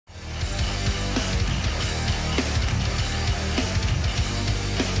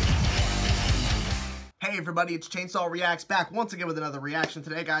Hey everybody, it's Chainsaw Reacts back once again with another reaction.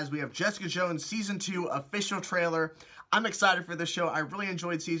 Today, guys, we have Jessica Jones Season 2 official trailer. I'm excited for this show. I really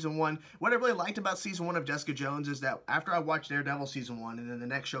enjoyed Season 1. What I really liked about Season 1 of Jessica Jones is that after I watched Daredevil Season 1, and then the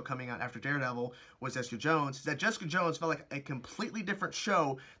next show coming out after Daredevil was Jessica Jones, is that Jessica Jones felt like a completely different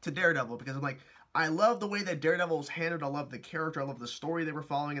show to Daredevil, because I'm like, I love the way that Daredevil was handled. I love the character. I love the story they were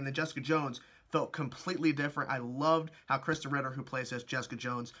following, and then Jessica Jones felt completely different. I loved how Kristen Ritter, who plays as Jessica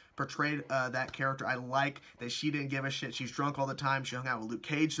Jones, portrayed that character. I like that she didn't give a shit. She's drunk all the time. She hung out with Luke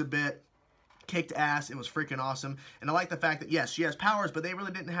Cage a bit. Kicked ass. It was freaking awesome. And I like the fact that, yes, she has powers, but they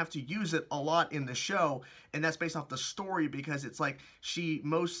really didn't have to use it a lot in the show. And that's based off the story, because it's like she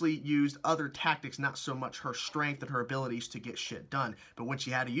mostly used other tactics, not so much her strength and her abilities to get shit done. But when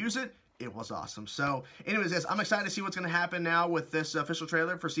she had to use it, it was awesome. So, anyways, guys, I'm excited to see what's going to happen now with this official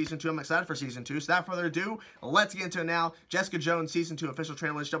trailer for Season 2. I'm excited for Season 2. So, without further ado, let's get into it now. Jessica Jones Season 2 official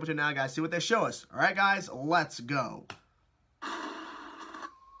trailer. Let's jump into it now, guys. See what they show us. All right, guys, let's go.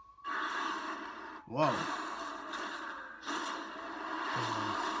 Whoa.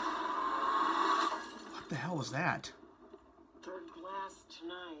 What the hell was that? Third glass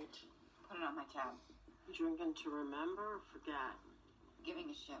tonight. Put it on my tab. Drinking to remember or forget? Giving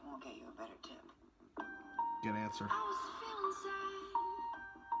a shit won't get you a better tip. Good answer. I was feeling sad.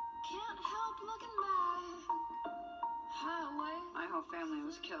 Can't help looking back. Highway. My whole family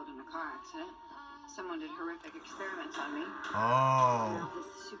was killed in a car accident. Someone did horrific experiments on me. Oh. Now this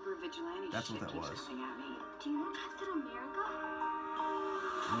super vigilante That's shit what that keeps was. coming at me. Do you know Captain America?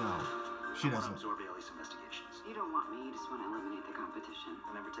 No, she doesn't. Absorb Alice investigations. You don't want me, you just want to eliminate the competition.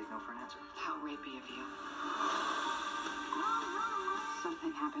 I never take no for an answer. How rapey of you.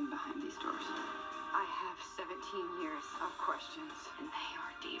 Something happened behind these doors. I have 17 years of questions, and they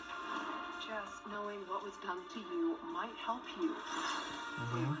are deep. Just knowing what was done to you might help you.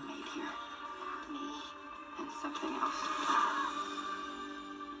 We were made here. Me and something else.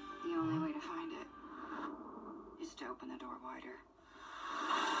 The only way to find it is to open the door wider.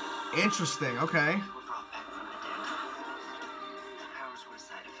 Interesting, okay. We're brought back from the dead. The powers were a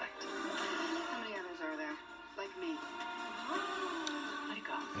side effect. How many others are there? Like me? Let it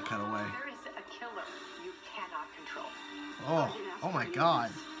go. And cut away. There is a killer you cannot control. Oh my god.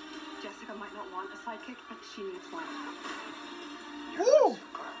 Jessica might not want a sidekick, but she needs one. Woo!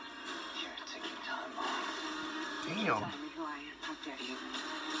 You're a ticking time bomb. Damn. Tell me who I am. How dare you?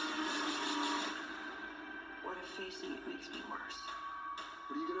 What if facing it makes me worse?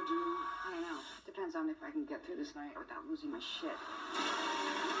 What are you gonna do? I don't know. Depends on if I can get through this night without losing my shit.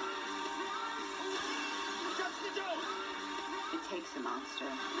 Jessica Jones! It takes a monster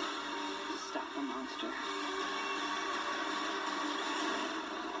to stop a monster.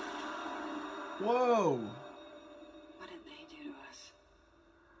 Whoa. What did they do to us?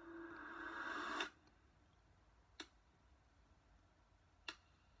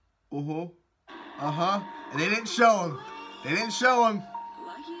 And they didn't show him. They didn't show him.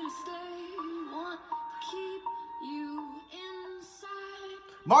 Like you to stay, want to keep you inside.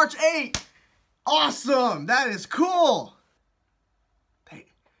 March 8th. Awesome. That is cool. Hey,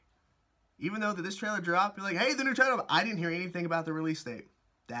 even though this trailer dropped, you're like, hey, the new trailer. I didn't hear anything about the release date.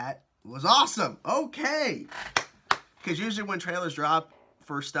 That was awesome. Okay. Because usually when trailers drop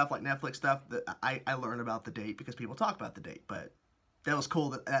for stuff like Netflix stuff, I learn about the date because people talk about the date. But that was cool.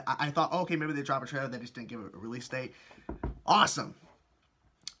 That I thought, okay, maybe they drop a trailer. They just didn't give a release date. Awesome.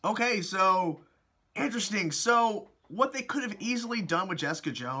 Okay, so interesting. So what they could have easily done with Jessica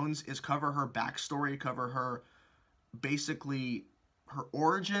Jones is cover her backstory, cover her, basically, her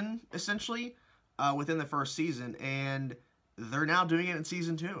origin, essentially, within the first season. And they're now doing it in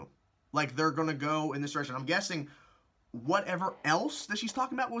Season 2. Like, they're going to go in this direction. I'm guessing whatever else that she's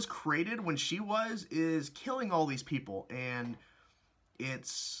talking about was created when she is killing all these people. And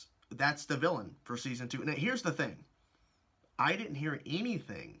that's the villain for Season 2. And here's the thing. I didn't hear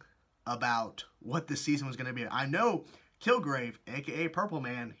anything about what this season was going to be. I know Kilgrave, a.k.a. Purple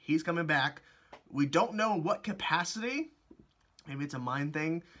Man, he's coming back. We don't know in what capacity. Maybe it's a mind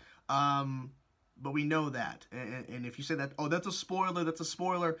thing. But we know that. And if you say that, oh, that's a spoiler, that's a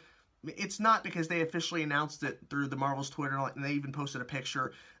spoiler. It's not, because they officially announced it through the Marvel's Twitter. And they even posted a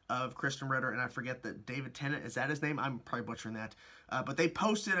picture of Kristen Ritter. And I forget that David Tennant, is that his name? I'm probably butchering that. But they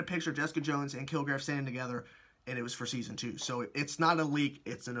posted a picture of Jessica Jones and Kilgrave standing together. And it was for Season 2. So it's not a leak.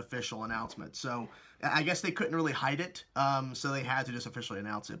 It's an official announcement. So I guess they couldn't really hide it. So they had to just officially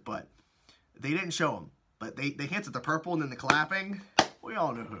announce it. But they didn't show them. But they hinted the purple and then the clapping. We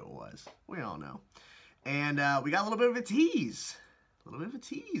all knew who it was. We all know. And we got a little bit of a tease. A little bit of a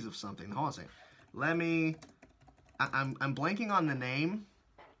tease of something. Hold on a second. Let me... I'm blanking on the name.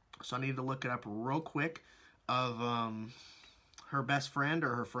 So I need to look it up real quick of her best friend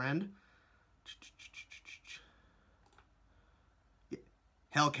or her friend.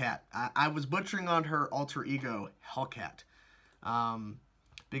 Hellcat. I was butchering on her alter ego, Hellcat.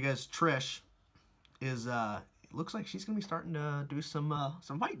 Because Trish is, looks like she's going to be starting to do some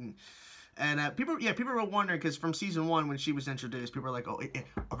fighting. And people were wondering, because from season 1 when she was introduced, people were like, oh,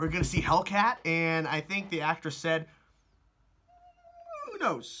 are we going to see Hellcat? And I think the actress said, who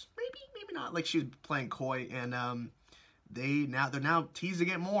knows? Maybe not. Like, she was playing coy, and they're now teasing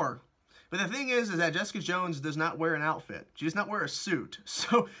it more. But the thing is that Jessica Jones does not wear an outfit. She does not wear a suit.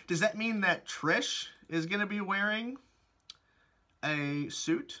 So does that mean that Trish is going to be wearing a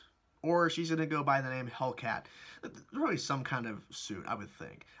suit? Or she's going to go by the name Hellcat? Probably some kind of suit, I would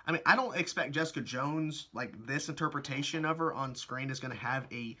think. I mean, I don't expect Jessica Jones, like this interpretation of her on screen, is going to have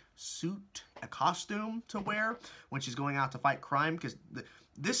a suit, a costume to wear when she's going out to fight crime. Because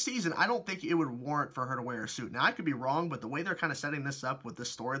this season, I don't think it would warrant for her to wear a suit. Now, I could be wrong, but the way they're kind of setting this up with this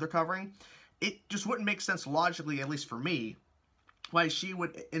story they're covering, it just wouldn't make sense logically, at least for me, why she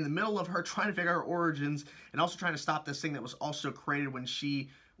would, in the middle of her trying to figure out her origins and also trying to stop this thing that was also created when she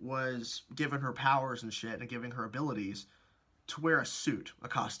was given her powers and shit and giving her abilities, to wear a suit, a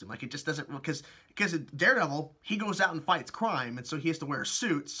costume. Like, it just doesn't, because Daredevil, he goes out and fights crime, and so he has to wear a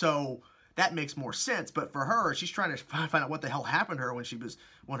suit, so that makes more sense. But for her, she's trying to find out what the hell happened to her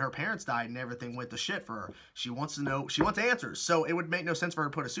when her parents died and everything went to shit for her. She wants to know, she wants answers. So it would make no sense for her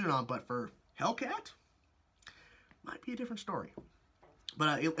to put a suit on, but for Hellcat, might be a different story.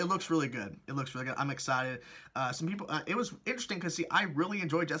 But it looks really good. It looks really good. I'm excited. Some people, it was interesting because, see, I really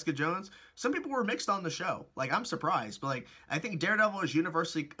enjoyed Jessica Jones. Some people were mixed on the show. Like, I'm surprised. But, like, I think Daredevil is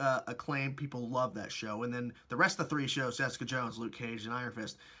universally acclaimed. People love that show. And then the rest of the 3 shows, Jessica Jones, Luke Cage, and Iron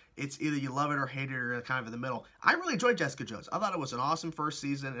Fist, it's either you love it or hate it, or kind of in the middle. I really enjoyed Jessica Jones. I thought it was an awesome first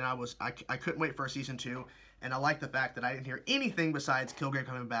season, and I couldn't wait for season 2. And I like the fact that I didn't hear anything besides Kilgrave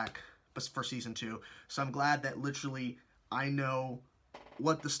coming back for season 2. So I'm glad that literally I know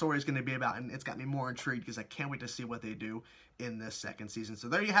what the story is going to be about, and it's got me more intrigued because I can't wait to see what they do in this second season. So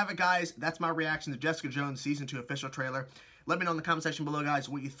there you have it, guys. That's my reaction to Jessica Jones season 2 official trailer. Let me know in the comment section below, guys,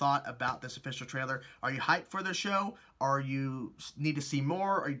 what you thought about this official trailer. Are you hyped for the show? Or you need to see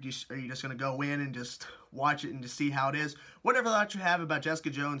more? Or are you just going to go in and just watch it and just see how it is? Whatever thought you have about Jessica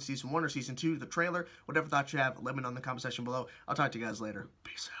Jones season 1 or season 2, the trailer, whatever thought you have, let me know in the comment section below. I'll talk to you guys later.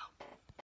 Peace out.